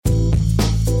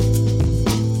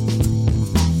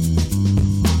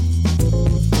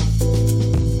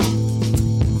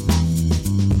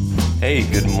Hey,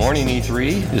 good morning,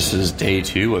 E3. This is day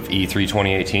 2 of E3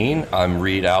 2018. I'm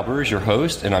Reed Albers, your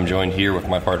host, and I'm joined here with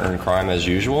my partner in crime, as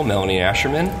usual, Melanie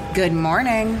Asherman. Good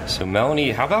morning. So,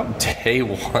 Melanie, how about day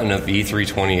 1 of E3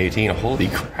 2018? Holy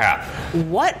crap.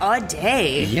 What a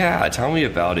day. Yeah, tell me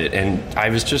about it. And I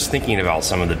was just thinking about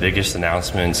some of the biggest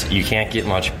announcements. You can't get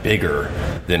much bigger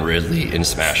than Ridley in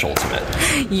Smash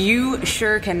Ultimate. You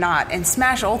sure cannot. And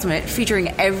Smash Ultimate, featuring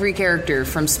every character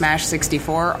from Smash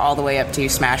 64 all the way up to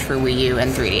Smash for Wii U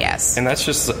and 3DS. And that's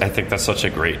just, I think that's such a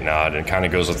great nod, and kind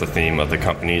of goes with the theme of the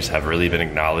companies have really been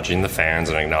acknowledging the fans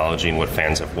and acknowledging what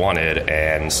fans have wanted.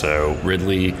 And so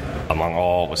Ridley, among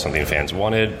all, was something fans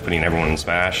wanted, putting everyone in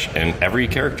Smash, and every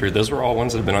character, those were all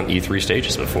ones that have been on E3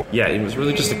 stages before. Yeah, it was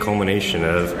really just a culmination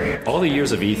of all the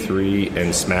years of E3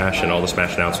 and Smash and all the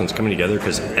Smash announcements coming together,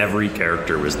 because every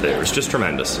character was there. It's just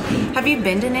tremendous. Have you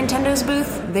been to Nintendo's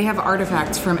booth? They have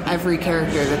artifacts from every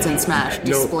character that's in Smash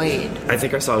displayed. I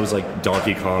think I saw it was like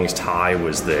Donkey Kong's tie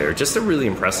was there. Just a really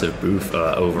impressive booth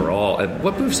overall.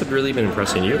 What booths have really been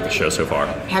impressing you at the show so far?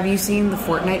 Have you seen the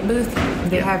Fortnite booth?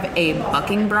 They have a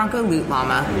bucking bronco loot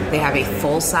llama, they have a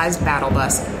full-sized battle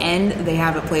bus, and they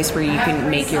have a place where you can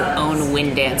make your own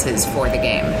wind dances for the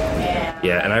game.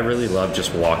 Yeah, and I really love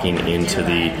just walking into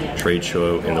the trade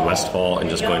show in the West Hall and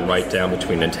just going right down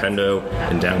between Nintendo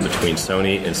and down between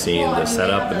Sony and seeing the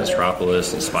setup and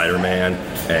Metropolis and Spider-Man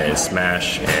and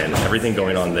Smash and everything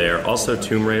going on there. Also,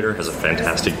 Tomb Raider has a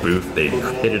fantastic booth. They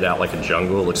hit it out like a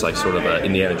jungle. It looks like sort of an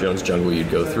Indiana Jones jungle you'd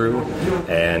go through,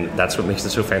 and that's what makes it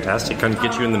so fantastic. Kind of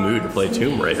gets you in the mood to play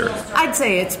Tomb Raider. I'd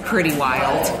say it's pretty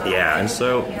wild. Yeah, and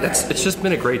so it's just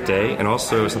been a great day, and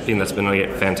also something that's been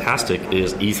fantastic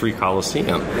is E3 Coliseum.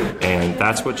 And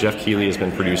that's what Geoff Keighley has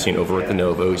been producing over at the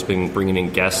Novo. He's been bringing in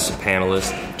guests,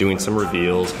 panelists, doing some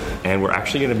reveals, and we're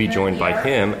actually going to be joined by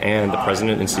him and the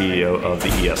president and CEO of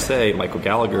the ESA, Michael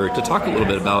Gallagher, to talk a little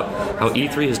bit about how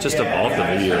E3 has just evolved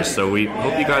over the years. So we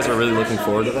hope you guys are really looking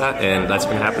forward to that, and that's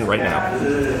going to happen right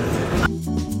now.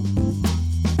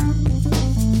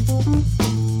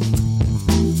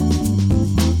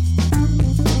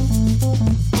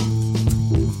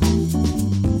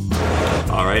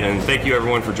 And thank you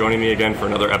everyone for joining me again for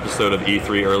another episode of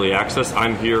E3 Early Access.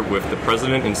 I'm here with the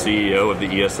president and CEO of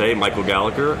the ESA, Michael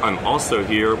Gallagher. I'm also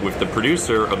here with the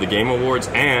producer of the Game Awards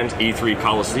and E3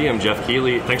 Coliseum, Geoff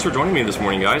Keighley. Thanks for joining me this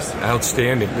morning, guys.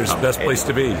 Outstanding. It's the best place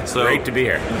to be. So, great to be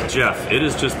here. Jeff, it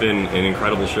has just been an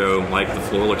incredible show. Mike, the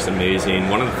floor looks amazing.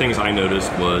 One of the things I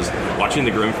noticed was watching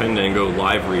the Grim Fandango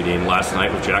live reading last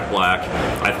night with Jack Black.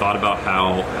 I thought about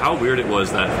how weird it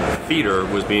was that theater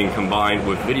was being combined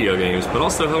with video games, but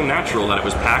also how natural that it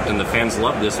was packed and the fans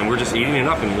loved this and we're just eating it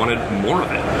up and wanted more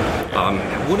of it.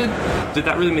 Did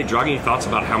that really make driving thoughts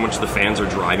about how much the fans are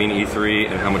driving E3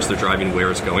 and how much they're driving where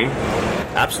it's going?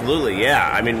 Absolutely, yeah.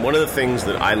 I mean, one of the things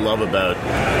that I love about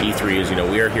E3 is,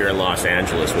 we are here in Los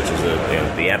Angeles, which is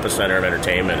the epicenter of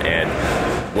entertainment, and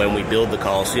when we build the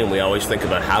Coliseum, we always think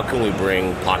about how can we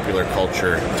bring popular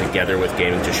culture together with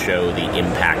gaming to show the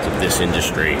impact of this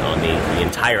industry on the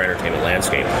entire entertainment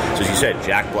landscape. So as you said,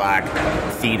 Jack Black,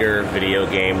 theater, video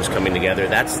games coming together,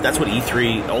 that's what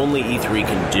only E3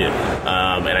 can do.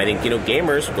 And I think,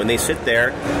 gamers, when they sit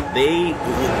there,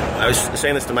 I was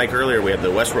saying this to Mike earlier, we had the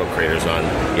Westworld creators on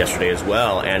yesterday as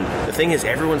well, and the thing is,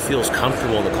 everyone feels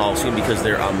comfortable in the Coliseum because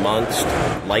they're amongst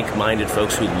like-minded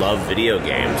folks who love video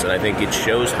games, and I think it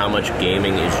shows how much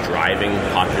gaming is driving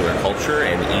popular culture,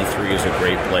 and E3 is a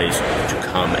great place to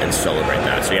come and celebrate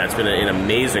that. So yeah, it's been an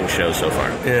amazing show so far.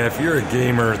 Yeah, if you're a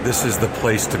gamer, this is the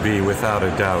place to be without a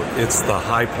doubt. It's the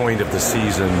high point of the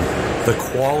season. The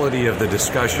quality of the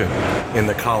discussion in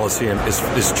the Coliseum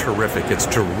is terrific. It's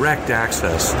direct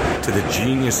access to the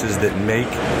geniuses that make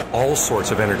all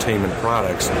sorts of entertainment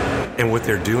products, and what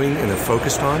they're doing and they're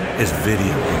focused on is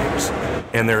video games.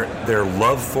 And their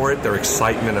love for it, their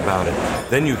excitement about it.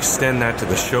 Then you extend that to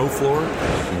the show floor.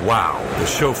 Wow, the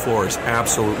show floor is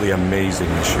absolutely amazing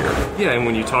this year. Yeah, and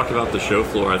when you talk about the show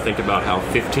floor, I think about how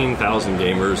 15,000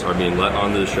 gamers are being let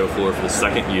onto the show floor for the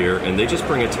second year, and they just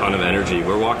bring a ton of energy.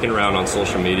 We're walking around on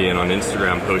social media and on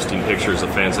Instagram posting pictures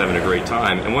of fans having a great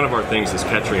time, and one of our things is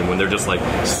catching when they're just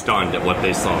stunned at what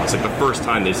they saw. It's like the first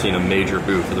time they've seen a major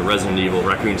booth for the Resident Evil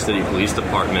Raccoon City Police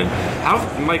Department.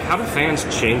 Mike, how do fans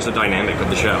change the dynamic of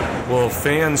the show? Well,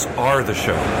 fans are the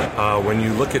show. When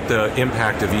you look at the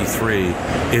impact of E3,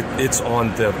 it's on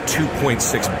the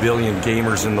 2.6 billion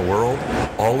gamers in the world.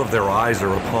 All of their eyes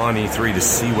are upon E3 to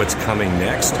see what's coming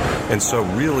next. And so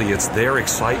really it's their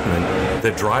excitement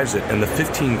that drives it. And the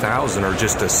 15,000 are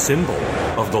just a symbol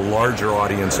of the larger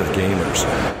audience of gamers.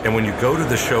 And when you go to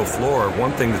the show floor,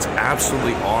 one thing that's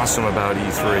absolutely awesome about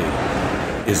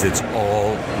E3 is it's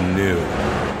all new.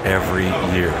 every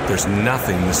year. There's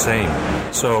nothing the same.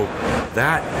 So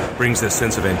that brings a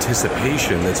sense of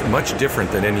anticipation that's much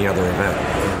different than any other event.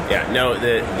 Yeah, no,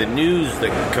 the news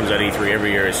that comes out of E3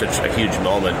 every year is such a huge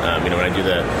moment. When I do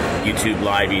the YouTube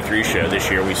Live E3 show this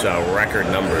year, we saw record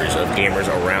numbers of gamers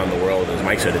around the world. As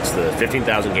Mike said, it's the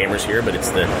 15,000 gamers here, but it's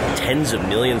the tens of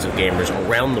millions of gamers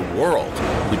around the world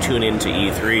who tune into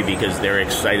E3 because they're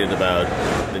excited about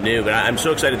the new. But I'm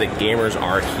so excited that gamers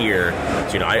are here.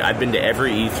 So, I've been to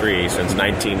every E3 since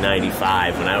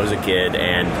 1995 when I was a kid,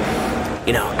 and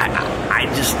I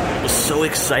just was so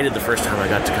excited the first time I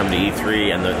got to come to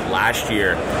E3, and the last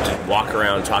year to walk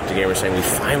around, talk to gamers saying we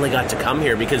finally got to come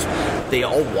here because they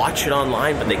all watch it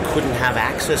online, but they couldn't have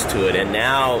access to it. And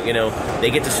now, they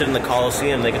get to sit in the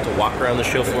Coliseum, they get to walk around the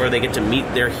show floor, they get to meet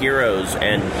their heroes,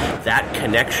 and that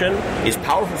connection is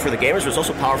powerful for the gamers, but it's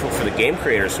also powerful for the game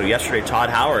creators. So yesterday, Todd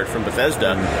Howard from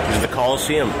Bethesda was at the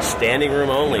Coliseum, standing room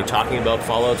only, talking about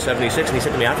Fallout 76, and he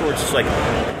said to me afterwards, it's like,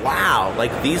 wow,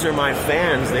 these are my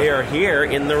fans, they are here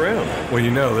in the room. Well,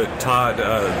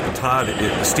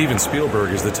 that Steven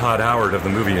Spielberg is the Todd Howard of the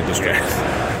movie industry.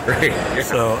 Yes. Right.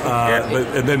 So,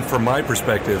 and then from my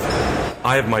perspective,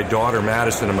 I have my daughter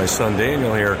Madison and my son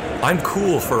Daniel here. I'm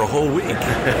cool for a whole week.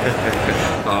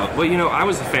 I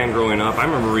was a fan growing up. I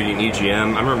remember reading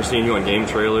EGM. I remember seeing you on game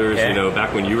trailers,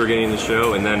 back when you were getting the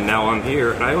show, and then now I'm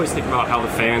here. And I always think about how the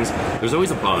fans, there's always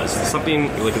a buzz. Something,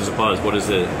 there's a buzz. What is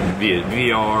it? Be it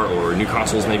VR or new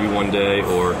consoles maybe one day,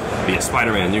 or be it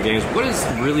Spider-Man, new games. What has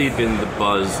really been the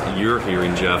buzz you're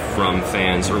hearing, Geoff, from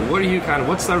fans? Or what are you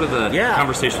what's sort of the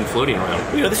conversation floating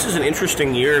around? This is an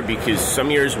interesting year because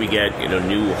some years we get,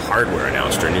 new hardware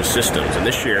announced or new systems. And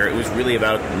this year it was really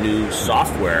about new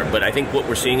software. But I think what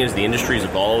we're seeing is the industry is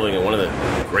evolving. And one of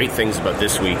the great things about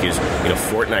this week is,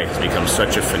 Fortnite has become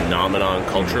such a phenomenon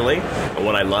culturally. And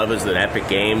what I love is that Epic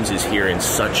Games is here in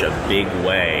such a big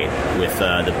way with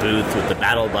the booth, with the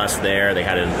battle bus there. They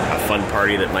had a fun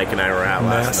party that Mike and I were at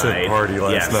last night. Massive party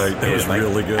last night. It was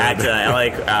really good. At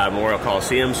LA Memorial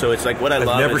Coliseum. So it's what I love.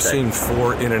 I've never seen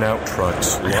 4 In-N-Out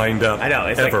trucks lined up. I know.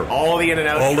 It's ever. All the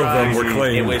In-N-Out trucks. All of them were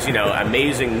clean. It was,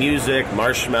 amazing music,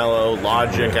 Marshmallow,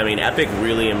 Logic. I mean, Epic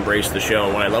really embraced the show.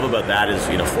 And what I love about that is,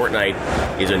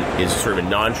 Fortnite is sort of a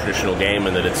non-traditional game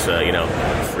in that it's,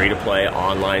 free-to-play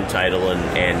online title.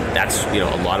 And that's,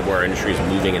 a lot of where our industry is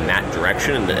moving in that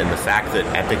direction. And the fact that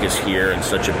Epic is here in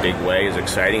such a big way is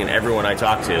exciting. And everyone I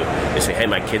talk to, they say, hey,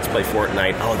 my kids play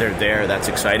Fortnite. Oh, they're there. That's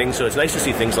exciting. So it's nice to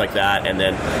see things like that. And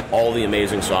then all the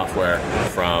amazing software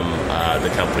from the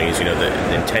companies, the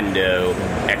Nintendo,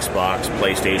 Xbox,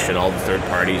 PlayStation, all the third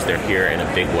parties, they're here in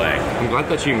a big way. I'm glad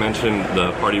that you mentioned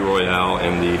the Party Royale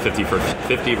and the 50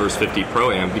 versus 50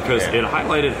 Pro-Am because it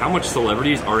highlighted how much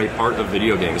celebrities are a part of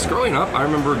video games. Growing up, I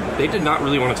remember they did not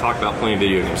really want to talk about playing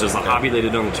video games. It was a hobby they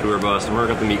did on the tour bus. I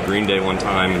remember I got to meet Green Day one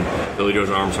time, and Billy Joe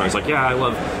Armstrong's like, yeah, I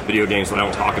love video games, but I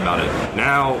don't talk about it.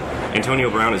 Now, Antonio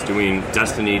Brown is doing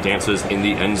Destiny dances in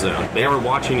the end zone. They are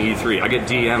watching E3. I get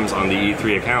DMs on the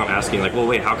E3 account asking, well,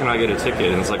 wait, how can I get a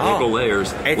ticket? And it's local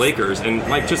Lakers. And,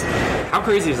 just how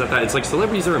crazy is that? It's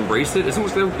celebrities are embraced it. It's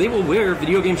almost they will wear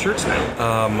video game shirts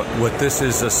now. What this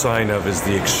is a sign of is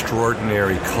the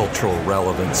extraordinary cultural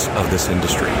relevance of this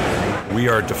industry. We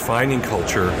are defining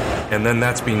culture, and then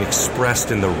that's being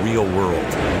expressed in the real world.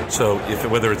 So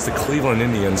whether it's the Cleveland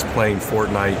Indians playing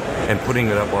Fortnite and putting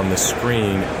it up on the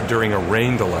screen during a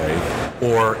rain delay,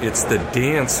 or it's the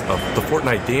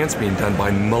Fortnite dance being done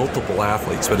by multiple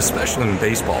athletes, but especially in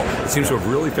baseball. It seems to have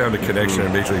really found a connection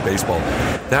in Major League Baseball.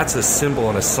 That's a symbol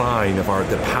and a sign of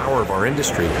the power of our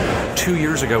industry. 2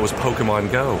 years ago was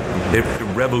Pokemon Go. It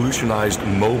revolutionized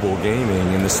mobile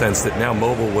gaming in the sense that now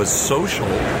mobile was social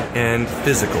and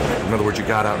physical. In other words, you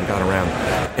got out and got around.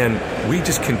 And we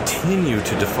just continue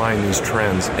to define these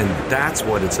trends, and that's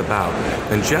what it's about.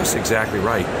 And Jeff's exactly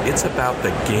right. It's about the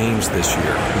games this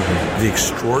year. The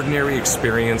extraordinary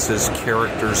experiences,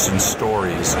 characters, and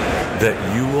stories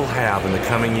that you will have in the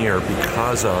coming year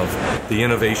because of the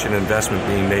innovation and investment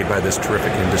being made by this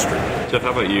terrific industry. Jeff,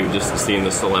 how about you? Just seeing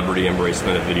the celebrity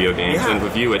embracement of video games, and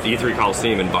with you at E3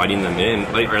 Coliseum inviting them in,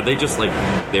 are they just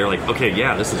they're okay,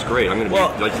 yeah, this is great. I'm going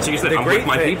to be, so you said, I'm with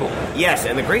my people. Yes,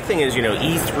 and the great thing is,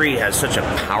 E3 has such a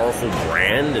powerful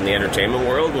brand in the entertainment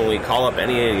world. When we call up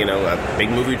any, a big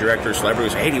movie director or celebrity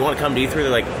who says, hey, do you want to come to E3? They're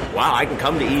like, wow, I can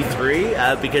come to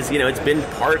E3 because, it's been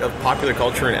part of popular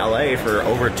culture in LA for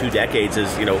over 2 decades as,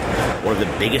 one of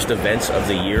the biggest events of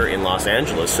the year in Los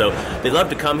Angeles. So they love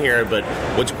to come here, but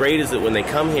what's great is that when they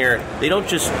come here, they don't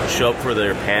just show up for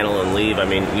their panel and leave. I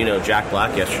mean, Jack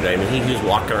Black yesterday, he was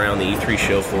walking around the E3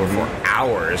 show floor for hours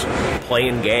hours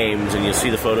playing games, and you'll see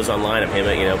the photos online of him,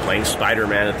 playing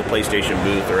Spider-Man at the PlayStation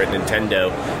booth or at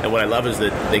Nintendo. And what I love is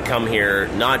that they come here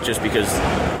not just because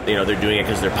they're doing it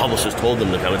because their publicist told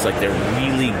them to come. It's like they're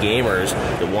really gamers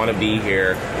that want to be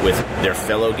here with their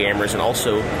fellow gamers and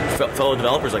also fellow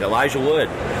developers. Like Elijah Wood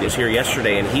was here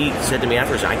yesterday, and he said to me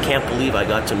afterwards, "I can't believe I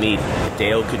got to meet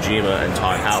Hideo Kojima and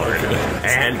Todd Howard."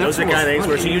 And those are the kind of things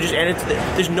where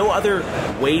there's no other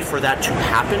way for that to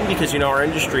happen, because our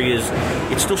industry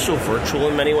it's still so virtual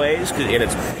in many ways, and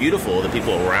it's beautiful that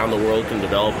people around the world can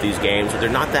develop these games, but there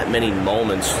are not that many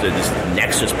moments, these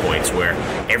nexus points where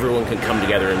everyone can come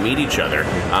together and meet each other.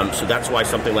 So that's why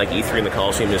something like E3 in the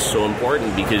Coliseum is so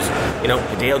important, because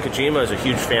Hideo Kojima is a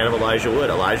huge fan of Elijah Wood.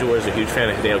 Elijah Wood is a huge fan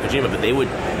of Hideo Kojima, but they would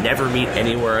never meet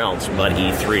anywhere else but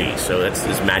E3. So it's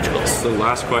magical. So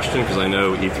last question, because I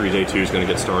know E3 Day 2 is going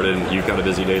to get started, and you've got a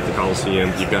busy day at the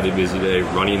Coliseum, you've got a busy day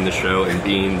running the show and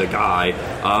being the guy.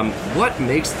 What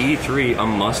makes E3 a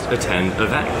must-attend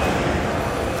event?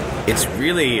 It's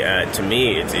really, to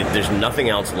me, there's nothing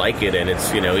else like it, and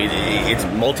it's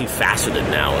multifaceted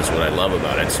now is what I love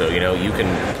about it. So, you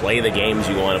can play the games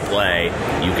you want to play,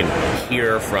 you can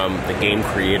hear from the game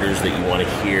creators that you want to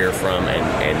hear from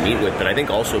and meet with, but I think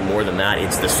also more than that,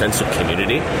 it's the sense of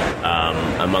community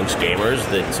amongst gamers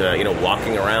that,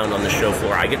 walking around on the show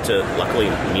floor, I get to luckily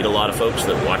meet a lot of folks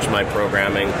that watch my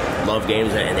programming, love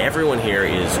games, and everyone here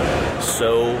is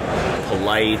so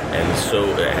polite and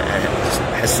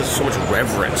has so much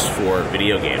reverence for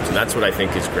video games, and that's what I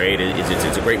think is great.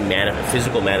 It's a great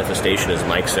physical manifestation, as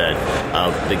Mike said,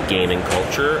 of the gaming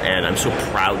culture, and I'm so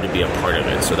proud to be a part of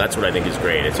it. So that's what I think is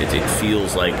great. It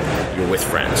feels like you're with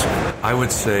friends. I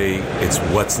would say it's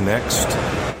what's next,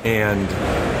 and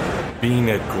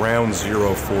being at ground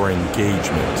zero for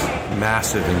engagement,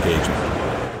 massive engagement.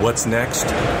 What's next?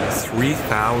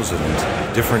 3,000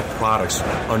 different products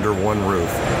under one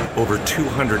roof. Over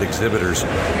 200 exhibitors.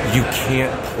 You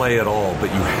can't play it all,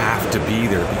 but you have to be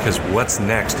there, because what's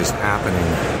next is happening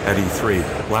at E3.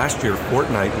 Last year,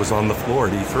 Fortnite was on the floor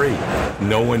at E3.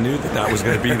 No one knew that was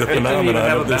going to be the phenomenon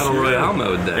of this Battle year. Royale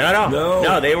mode then.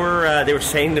 No. They were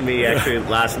saying to me actually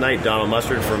last night. Donald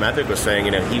Mustard from Epic was saying,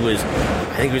 I think he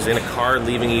was in a car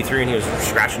leaving E3, and he was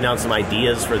scratching down some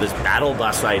ideas for this battle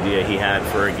bus idea he had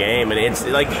for a game. And it's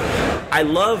like, I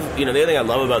love, the other thing I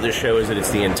love about this show is that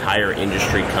it's the entire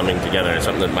industry coming together. And it's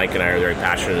something that Mike and I are very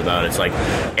passionate about. It's like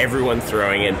everyone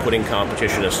throwing in, putting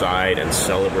competition aside and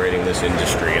celebrating this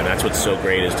industry. And that's what's so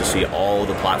great, is to see all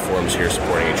the platforms here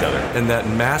supporting each other. And that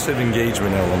massive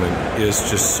engagement element is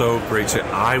just so great. So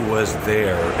I was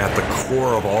there at the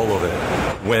core of all of it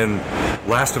when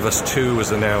Last of Us 2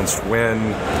 was announced,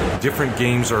 when different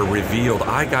games are revealed.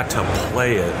 I got to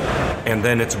play it, and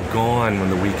then it's gone when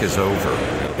the week is over.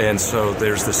 And so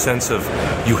there's the sense of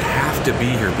you have to be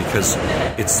here because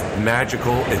it's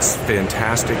magical, it's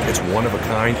fantastic, it's one of a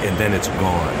kind, and then it's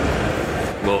gone.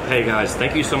 Well, hey guys,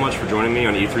 thank you so much for joining me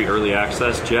on E3 Early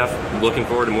Access. Jeff, looking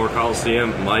forward to more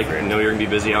Coliseum. Mike, I know you're going to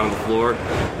be busy out on the floor.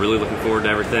 Really looking forward to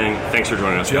everything. Thanks for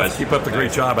joining us, Jeff, guys. keep up the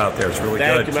great job out there. It's really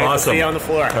Thank good. you, Mike. Awesome. See you on the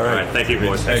floor. All right. Thank you,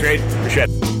 boys. That's great. Appreciate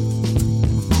it.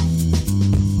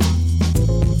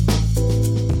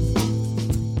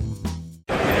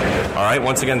 All right,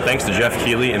 once again, thanks to Geoff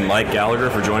Keighley and Mike Gallagher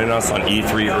for joining us on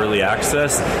E3 Early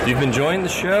Access. If you've been enjoying the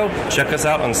show, check us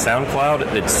out on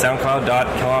SoundCloud. It's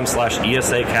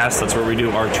soundcloud.com/ESAcast. That's where we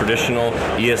do our traditional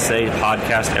ESA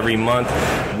podcast every month.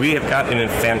 We have got a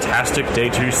fantastic Day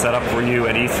 2 set up for you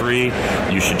at E3.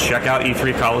 You should check out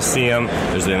E3 Coliseum.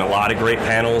 There's been a lot of great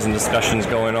panels and discussions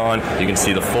going on. You can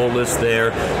see the full list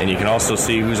there, and you can also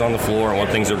see who's on the floor and what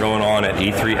things are going on at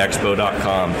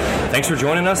E3expo.com. Thanks for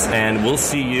joining us, and we'll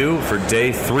see you for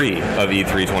Day 3 of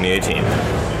E3 2018.